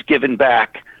always given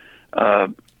back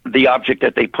the object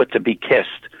that they put to be kissed.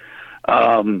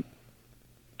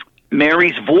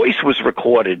 Mary's voice was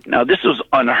recorded. Now, this was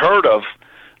unheard of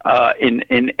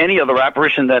in any other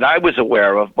apparition that I was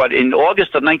aware of, but in August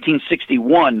of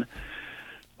 1961,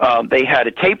 they had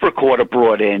a tape recorder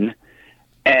brought in,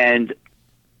 and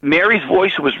Mary's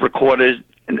voice was recorded,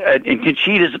 and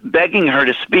Conchita's begging her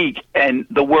to speak, and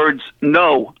the words,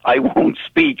 "No, I won't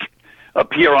speak,"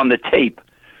 appear on the tape.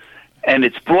 And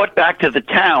it's brought back to the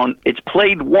town. It's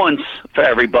played once for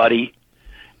everybody,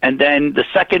 and then the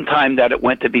second time that it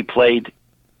went to be played,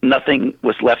 nothing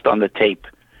was left on the tape.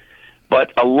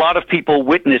 But a lot of people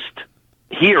witnessed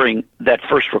hearing that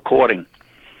first recording.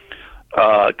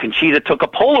 Conchita took a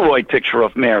Polaroid picture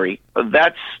of Mary.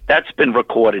 That's been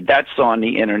recorded. That's on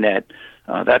the internet.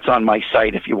 That's on my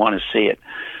site if you want to see it.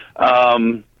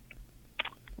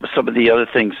 Some of the other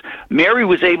things. Mary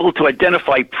was able to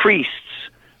identify priests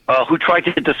who tried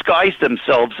to disguise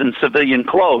themselves in civilian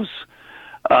clothes,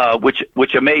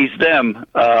 which amazed them,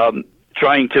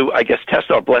 trying to, I guess,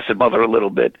 test our Blessed Mother a little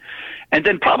bit. And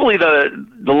then probably the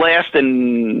last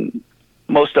and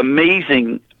most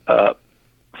amazing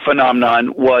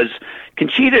phenomenon was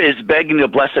Conchita is begging the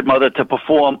Blessed Mother to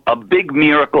perform a big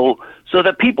miracle so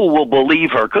that people will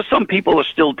believe her, because some people are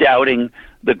still doubting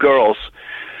the girls.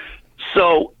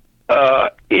 So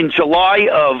in July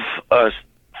of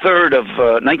 3rd of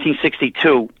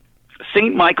 1962,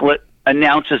 St. Michael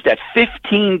announces that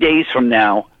 15 days from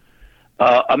now,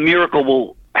 a miracle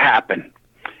will happen.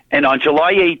 And on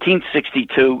July 18th,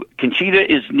 62, Conchita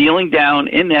is kneeling down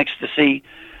in ecstasy.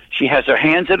 She has her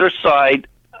hands at her side.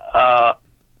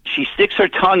 She sticks her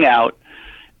tongue out,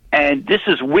 and this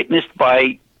is witnessed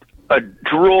by a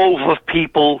drove of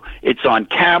people. It's on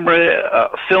camera,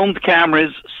 filmed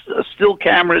cameras, still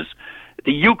cameras.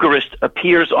 The Eucharist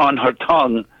appears on her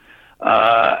tongue,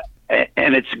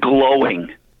 and it's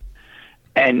glowing.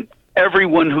 And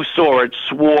everyone who saw it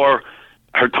swore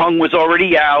her tongue was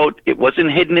already out. It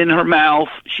wasn't hidden in her mouth.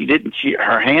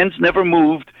 Her hands never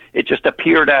moved. It just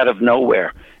appeared out of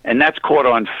nowhere. And that's caught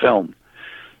on film.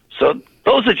 So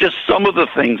those are just some of the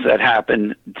things that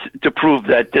happened to prove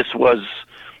that this was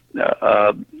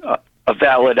a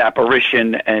valid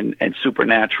apparition and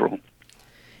supernatural.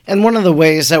 And one of the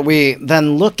ways that we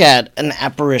then look at an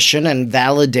apparition and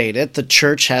validate it, the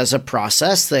church has a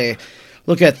process. They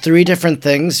look at 3 different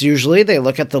things. Usually they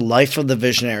look at the life of the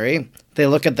visionary, they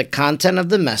look at the content of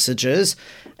the messages,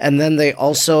 and then they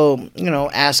also,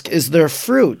 ask, is there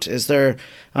fruit? Is there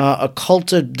a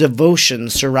cult of devotion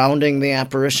surrounding the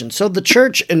apparition? So the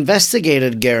church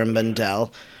investigated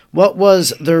Garabandal. What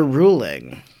was their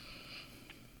ruling?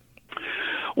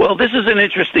 Well, this is an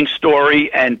interesting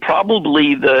story, and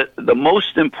probably the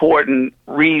most important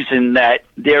reason that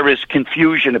there is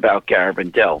confusion about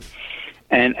Garabandal.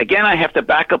 And again, I have to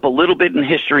back up a little bit in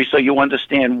history so you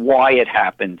understand why it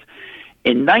happened.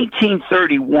 In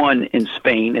 1931 in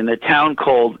Spain, in a town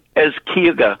called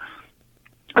Ezquierra,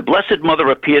 a Blessed Mother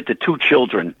appeared to 2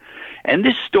 children. And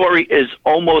this story is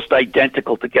almost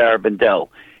identical to Garabandal.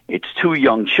 It's 2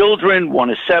 young children,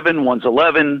 one is 7, one's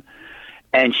 11,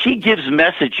 and she gives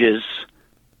messages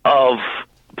of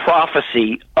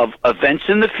prophecy of events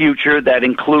in the future that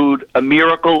include a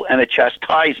miracle and a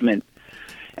chastisement.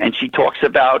 And she talks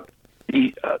about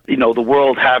the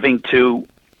world having to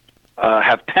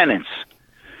have penance.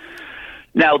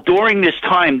 Now, during this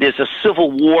time, there's a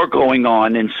civil war going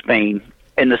on in Spain,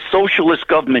 and the socialist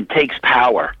government takes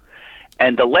power.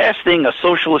 And the last thing a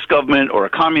socialist government or a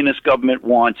communist government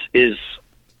wants is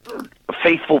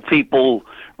faithful people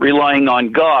relying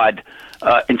on God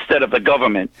instead of the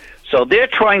government. So they're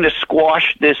trying to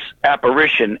squash this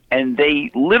apparition, and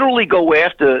they literally go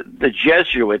after the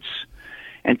Jesuits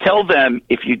and tell them,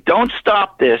 if you don't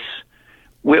stop this,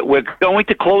 we're going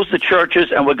to close the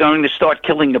churches and we're going to start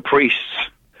killing the priests.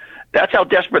 That's how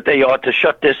desperate they are to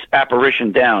shut this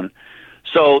apparition down.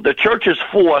 So the church is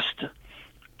forced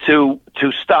to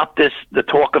stop the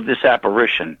talk of this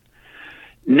apparition.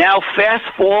 Now fast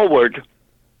forward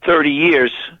 30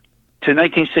 years to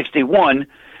 1961,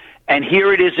 and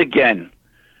here it is again.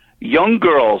 Young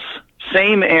girls,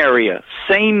 same area,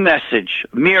 same message,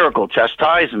 miracle,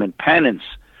 chastisement, penance.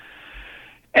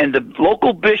 And the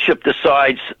local bishop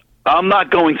decides, I'm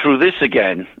not going through this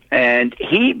again. And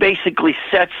he basically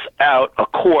sets out a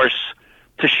course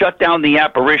to shut down the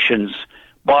apparitions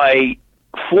by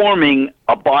forming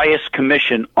a bias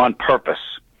commission on purpose.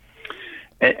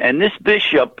 And this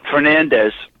bishop,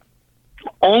 Fernandez,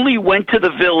 only went to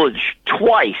the village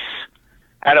twice.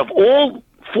 Out of all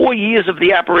 4 years of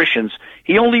the apparitions,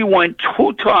 he only went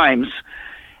 2 times,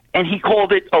 and he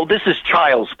called it, this is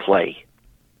child's play.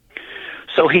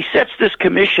 So he sets this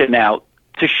commission out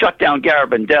to shut down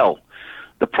Garabandal.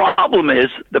 The problem is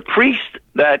the priest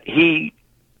that he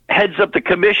heads up the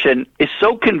commission is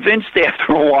so convinced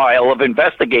after a while of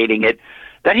investigating it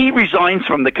that he resigns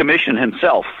from the commission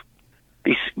himself,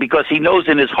 because he knows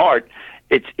in his heart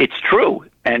it's true,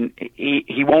 and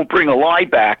he won't bring a lie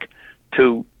back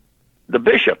to the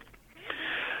bishop.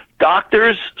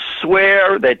 Doctors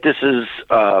swear that this is,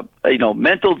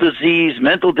 mental disease,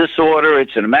 mental disorder.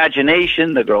 It's an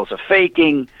imagination. The girls are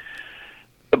faking.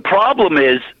 The problem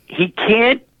is he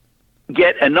can't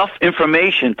get enough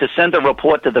information to send a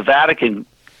report to the Vatican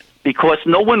because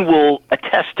no one will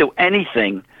attest to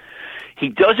anything. He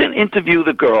doesn't interview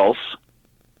the girls.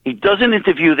 He doesn't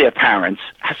interview their parents.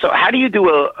 So how do you do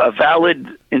a valid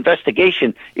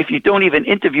investigation if you don't even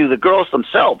interview the girls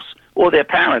themselves or their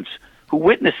parents who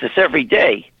witness this every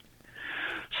day?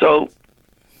 So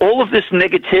all of this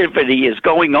negativity is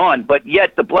going on, but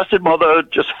yet the Blessed Mother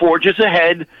just forges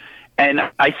ahead, and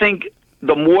I think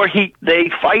the more they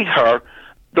fight her,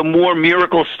 the more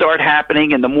miracles start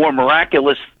happening and the more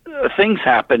miraculous things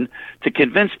happen to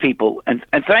convince people. And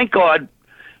thank God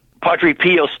Padre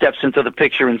Pio steps into the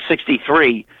picture in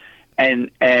 1963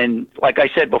 and like I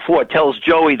said before, tells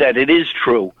Joey that it is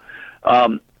true.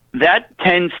 That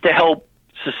tends to help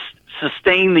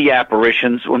sustain the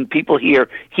apparitions when people hear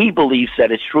he believes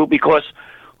that it's true, because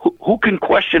who can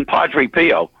question Padre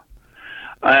Pio?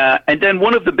 And then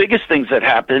one of the biggest things that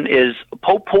happened is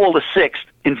Pope Paul VI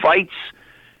invites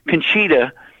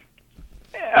Conchita,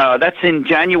 that's in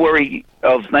January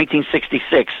of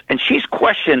 1966, and she's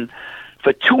questioned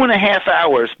for 2.5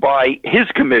 hours by his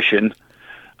commission,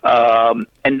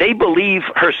 and they believe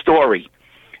her story.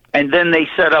 And then they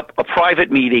set up a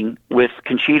private meeting with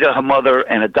Conchita, her mother,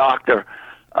 and a doctor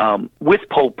with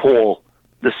Pope Paul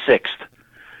VI.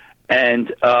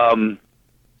 And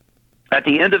at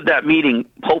the end of that meeting,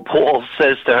 Pope Paul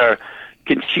says to her,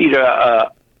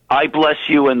 Conchita, I bless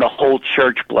you and the whole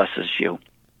church blesses you.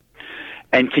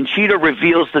 And Conchita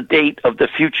reveals the date of the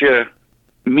future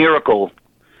miracle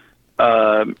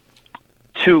to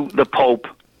the Pope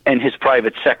and his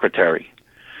private secretary.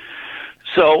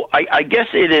 So I guess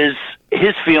it is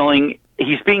his feeling,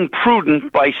 he's being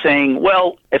prudent by saying,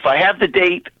 well, if I have the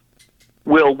date,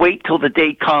 we'll wait till the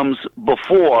date comes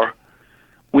before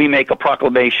we make a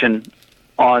proclamation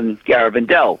on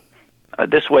Garabandal.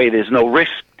 This way there's no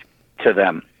risk to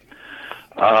them.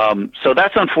 So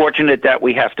that's unfortunate that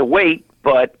we have to wait,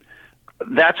 but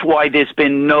that's why there's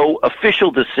been no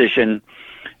official decision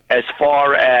as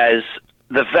far as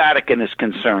the Vatican is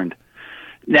concerned.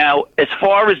 Now, as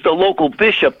far as the local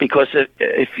bishop, because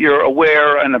if you're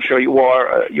aware, and I'm sure you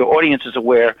are, your audience is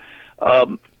aware,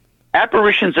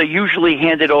 apparitions are usually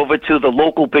handed over to the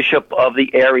local bishop of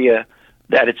the area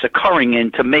that it's occurring in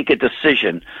to make a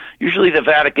decision. Usually the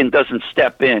Vatican doesn't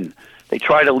step in. They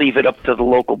try to leave it up to the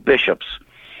local bishops.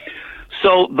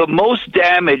 So the most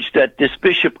damage that the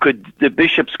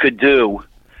bishops could do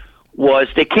was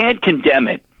they can't condemn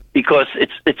it, because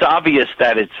it's obvious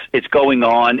that it's going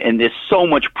on, and there's so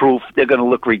much proof they're going to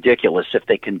look ridiculous if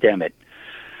they condemn it.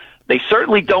 They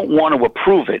certainly don't want to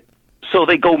approve it, so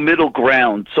they go middle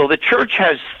ground. So the church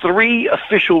has 3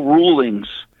 official rulings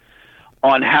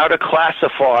on how to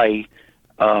classify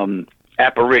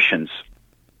apparitions.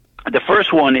 The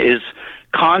first one is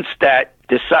constat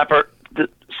de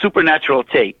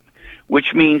supernaturalitate,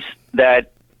 which means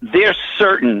that they're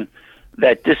certain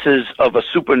that this is of a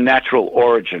supernatural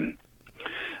origin.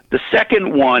 The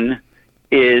second one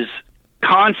is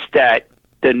constat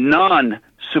de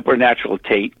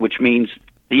non-supernaturalitate, which means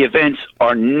the events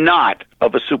are not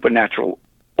of a supernatural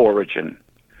origin.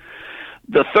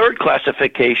 The third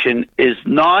classification is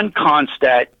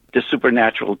non-constat de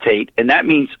supernaturalitate, and that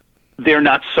means they're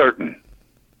not certain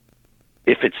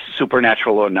if it's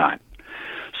supernatural or not.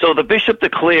 So the bishop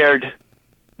declared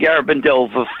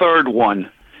Garabandal the third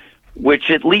one,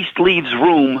 which at least leaves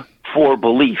room for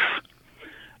belief.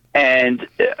 And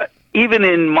even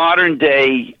in modern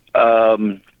day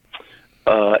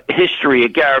history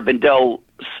at Garabandal,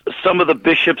 some of the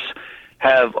bishops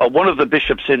have, one of the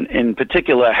bishops in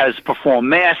particular has performed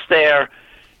Mass there,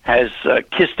 has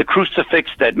kissed the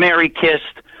crucifix that Mary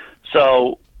kissed.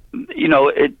 So,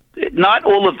 not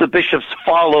all of the bishops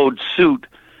followed suit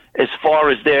as far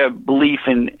as their belief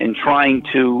in trying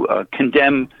to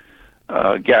condemn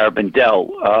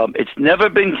Garabandal. It's never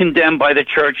been condemned by the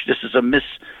church. This is a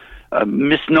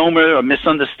misnomer, a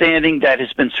misunderstanding that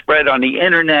has been spread on the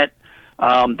internet.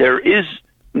 There is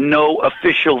no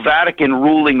official Vatican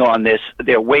ruling on this.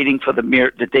 They're waiting for the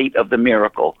date of the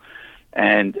miracle,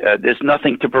 and there's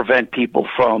nothing to prevent people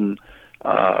from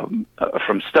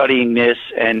studying this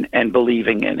and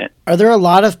believing in it. Are there a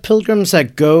lot of pilgrims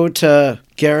that go to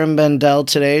Garabandal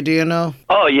today? Do you know?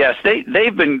 Oh yes,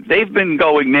 they've been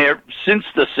going there since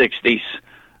the 60s,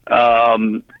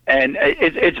 and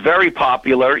it's very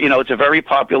popular. It's a very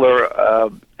popular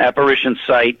apparition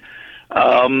site.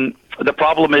 The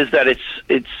problem is that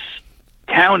its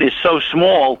town is so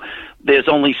small. There's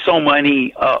only so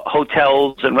many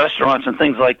hotels and restaurants and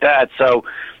things like that. So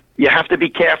you have to be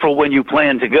careful when you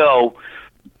plan to go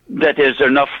that there's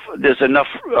enough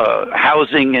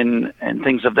housing and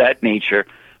things of that nature.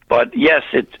 But yes,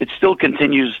 it still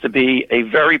continues to be a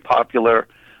very popular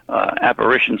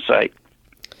apparition site.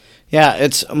 Yeah,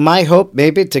 it's my hope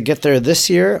maybe to get there this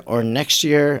year or next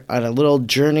year on a little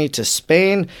journey to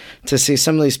Spain to see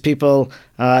some of these people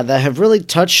that have really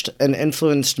touched and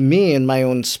influenced me in my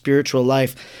own spiritual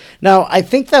life. Now, I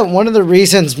think that one of the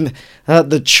reasons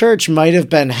the church might have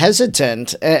been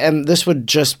hesitant, and this would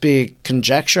just be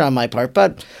conjecture on my part,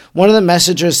 but one of the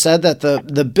messages said that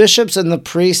the bishops and the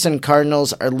priests and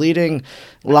cardinals are leading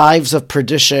lives of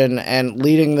perdition and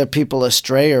leading the people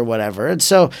astray or whatever. And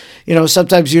so,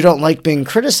 sometimes you don't like being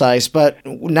criticized, but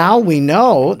now we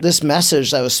know this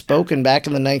message that was spoken back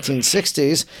in the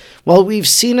 1960s, well, we've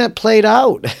seen it played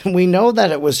out. We know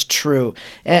that it was true.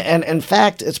 And in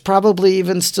fact, it's probably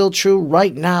even still true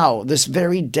right now, this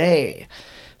very day.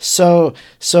 So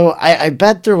I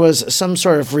bet there was some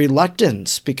sort of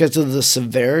reluctance because of the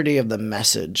severity of the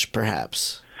message,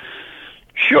 perhaps.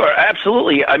 Sure,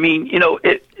 absolutely. I mean,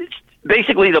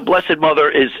 basically the Blessed Mother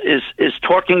is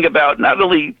talking about not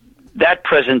only that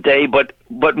present day, but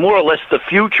more or less the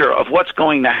future of what's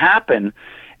going to happen.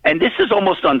 And this is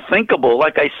almost unthinkable.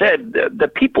 Like I said, the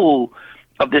people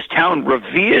of this town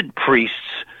revered priests,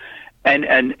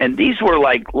 and these were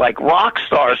like rock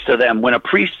stars to them. When a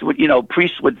priest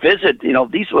would visit,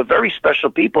 these were very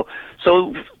special people.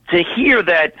 So to hear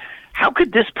that, how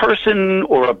could this person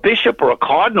or a bishop or a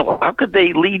cardinal, how could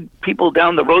they lead people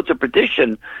down the roads of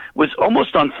perdition, was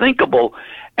almost unthinkable.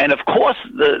 And of course,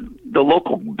 the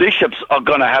local bishops are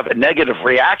going to have a negative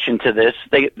reaction to this.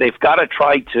 They've got to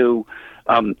try to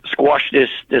squash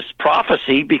this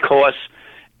prophecy because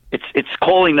it's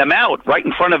calling them out right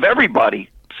in front of everybody.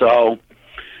 So,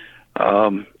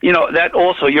 that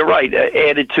also, you're right,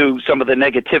 added to some of the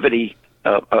negativity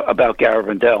about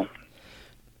Garabandal.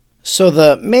 So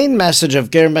the main message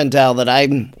of Garabandal that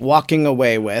I'm walking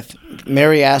away with,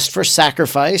 Mary asked for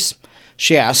sacrifice.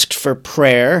 She asked for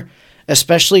prayer,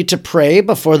 especially to pray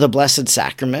before the Blessed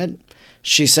Sacrament.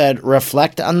 She said,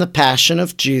 reflect on the passion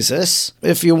of Jesus.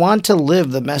 If you want to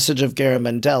live the message of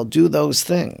Garabandal, do those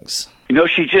things.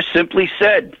 She just simply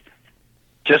said,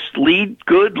 just lead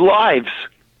good lives.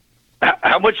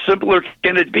 How much simpler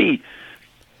can it be?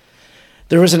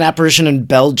 There was an apparition in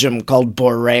Belgium called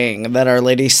Borang that Our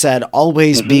Lady said,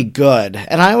 always be good.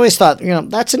 And I always thought,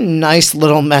 that's a nice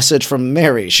little message from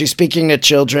Mary. She's speaking to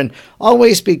children,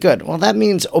 always be good. Well, that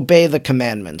means obey the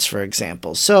commandments, for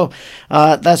example. So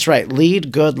that's right,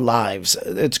 lead good lives.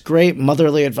 It's great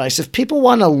motherly advice. If people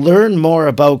want to learn more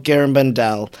about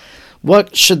Garabandal,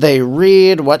 what should they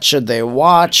read? What should they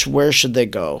watch? Where should they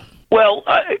go? Well,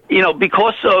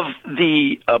 because of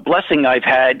the blessing I've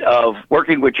had of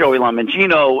working with Joey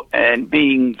Lamangino and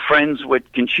being friends with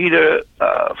Conchita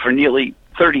for nearly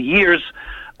 30 years,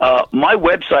 my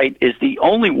website is the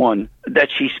only one that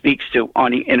she speaks to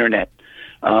on the Internet.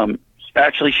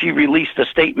 Actually, she released a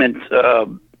statement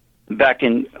back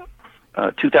in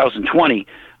 2020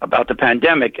 about the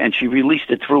pandemic, and she released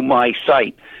it through my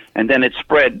site, and then it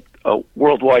spread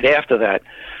worldwide after that.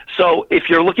 So if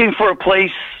you're looking for a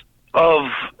place of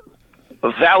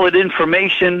valid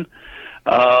information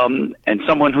and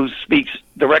someone who speaks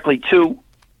directly to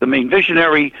the main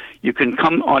visionary, you can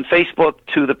come on Facebook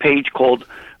to the page called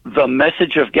The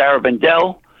Message of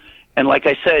Garabandal. And like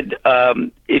I said,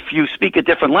 if you speak a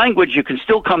different language, you can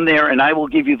still come there, and I will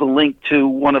give you the link to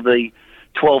one of the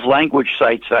 12 language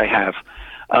sites I have.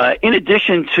 In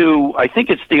addition to, I think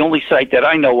it's the only site that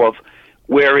I know of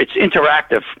where it's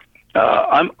interactive.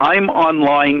 I'm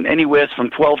online anywhere from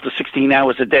 12 to 16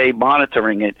 hours a day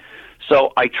monitoring it.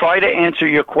 So I try to answer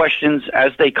your questions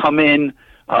as they come in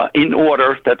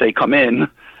order that they come in.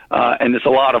 And there's a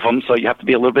lot of them, so you have to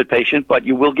be a little bit patient, but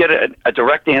you will get a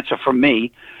direct answer from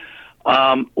me.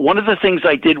 One of the things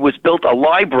I did was built a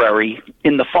library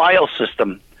in the file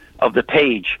system of the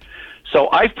page. So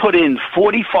I've put in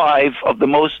 45 of the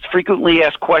most frequently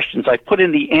asked questions. I've put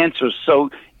in the answers. So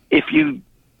if you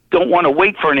don't want to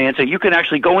wait for an answer, you can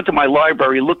actually go into my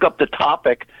library, look up the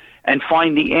topic, and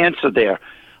find the answer there.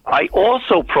 I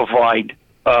also provide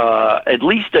at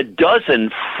least a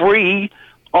dozen free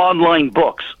online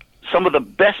books, some of the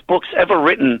best books ever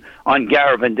written on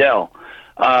Garabandal.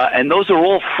 And those are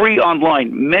all free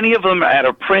online. Many of them are out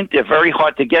of print. They're very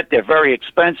hard to get. They're very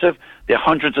expensive. They're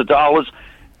hundreds of dollars.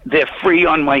 They're free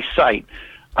on my site.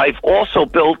 I've also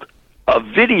built a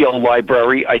video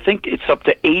library. I think it's up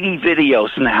to 80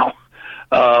 videos now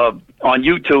on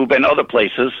YouTube and other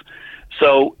places.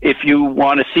 So if you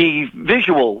want to see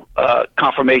visual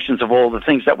confirmations of all the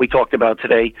things that we talked about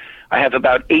today, I have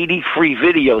about 80 free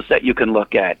videos that you can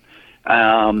look at.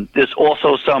 There's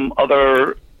also some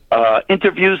other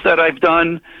interviews that I've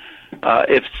done.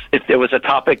 If there was a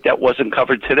topic that wasn't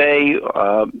covered today,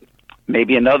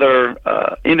 maybe another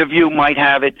interview might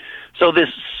have it. So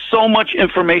there's so much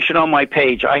information on my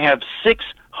page. I have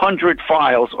 600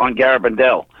 files on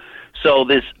Garabandal. So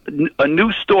there's a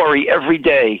new story every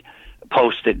day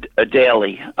posted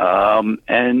daily.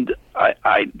 And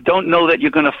I don't know that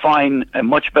you're going to find a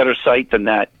much better site than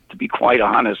that, to be quite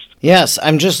honest. Yes,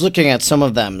 I'm just looking at some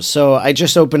of them. So I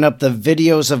just opened up the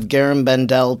Videos of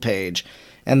Garabandal page.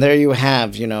 And there you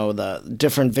have, the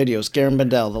different videos.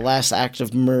 Garabandal, The Last Act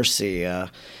of Mercy,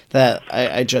 that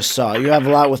I just saw. You have a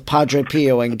lot with Padre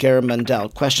Pio and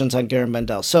Garabandal, questions on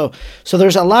Garabandal. So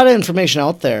there's a lot of information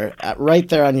out there, right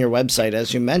there on your website,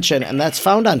 as you mentioned, and that's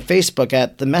found on Facebook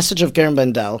at The Message of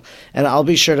Garabandal, and I'll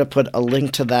be sure to put a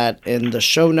link to that in the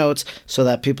show notes so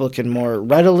that people can more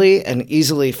readily and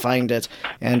easily find it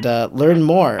and learn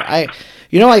more. I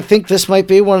think this might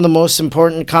be one of the most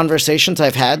important conversations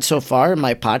I've had so far in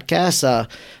my podcast.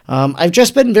 I've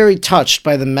just been very touched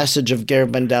by the message of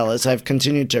Garabandal as I've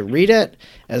continued to read it,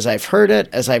 as I've heard it,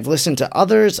 as I've listened to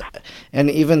others, and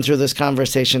even through this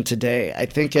conversation today. I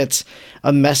think it's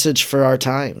a message for our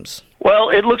times. Well,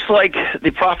 it looks like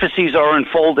the prophecies are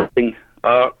unfolding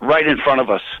right in front of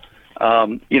us.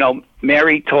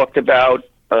 Mary talked about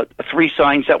 3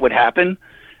 signs that would happen.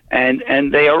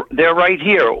 And they're right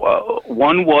here.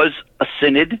 One was a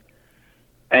synod,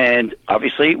 and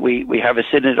obviously we have a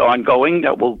synod ongoing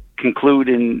that will conclude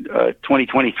in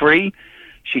 2023.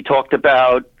 She talked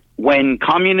about when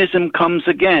communism comes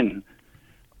again.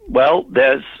 Well,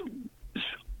 there's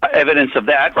evidence of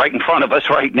that right in front of us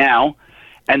right now.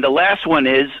 And the last one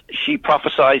is she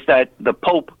prophesied that the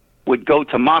Pope would go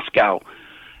to Moscow,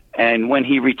 and when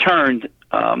he returned,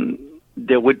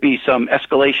 there would be some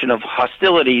escalation of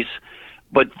hostilities,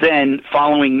 but then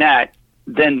following that,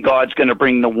 then God's going to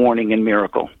bring the warning and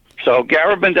miracle. So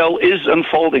Garabandal is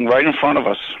unfolding right in front of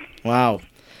us. Wow.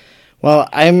 Well,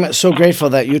 I'm so grateful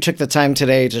that you took the time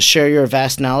today to share your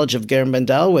vast knowledge of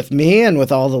Garabandal with me and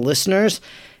with all the listeners.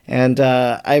 And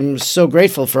I'm so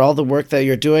grateful for all the work that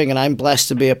you're doing, and I'm blessed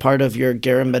to be a part of your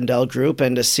Garabandal group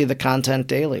and to see the content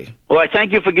daily. Well, I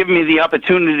thank you for giving me the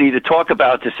opportunity to talk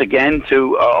about this again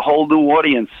to a whole new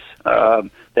audience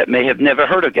that may have never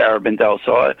heard of Garabandal.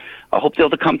 So I hope they'll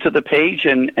come to the page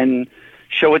and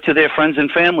show it to their friends and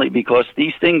family, because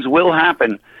these things will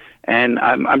happen, and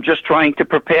I'm just trying to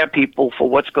prepare people for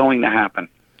what's going to happen.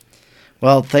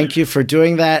 Well, thank you for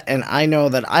doing that, and I know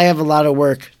that I have a lot of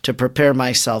work to prepare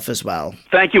myself as well.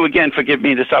 Thank you again for giving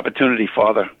me this opportunity,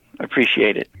 Father. I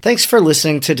appreciate it. Thanks for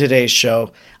listening to today's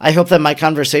show. I hope that my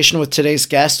conversation with today's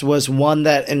guest was one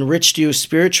that enriched you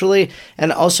spiritually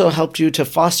and also helped you to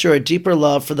foster a deeper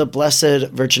love for the Blessed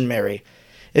Virgin Mary.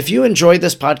 If you enjoyed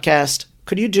this podcast,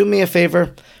 could you do me a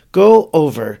favor? Go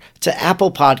over to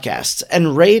Apple Podcasts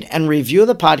and rate and review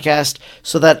the podcast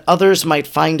so that others might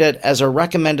find it as a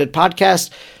recommended podcast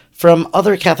from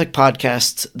other Catholic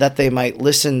podcasts that they might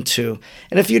listen to.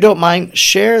 And if you don't mind,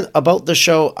 share about the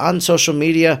show on social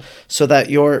media so that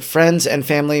your friends and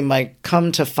family might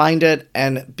come to find it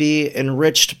and be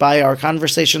enriched by our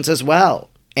conversations as well.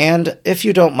 And if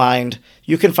you don't mind,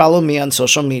 you can follow me on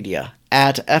social media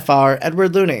at Fr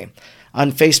Edward Looney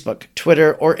on Facebook,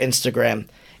 Twitter, or Instagram.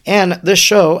 And this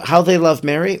show, How They Love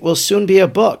Mary, will soon be a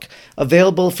book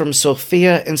available from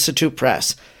Sophia Institute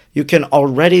Press. You can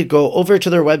already go over to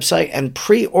their website and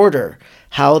pre-order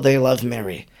How They Love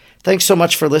Mary. Thanks so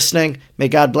much for listening. May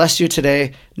God bless you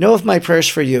today. Know of my prayers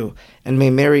for you, and may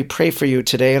Mary pray for you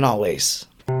today and always.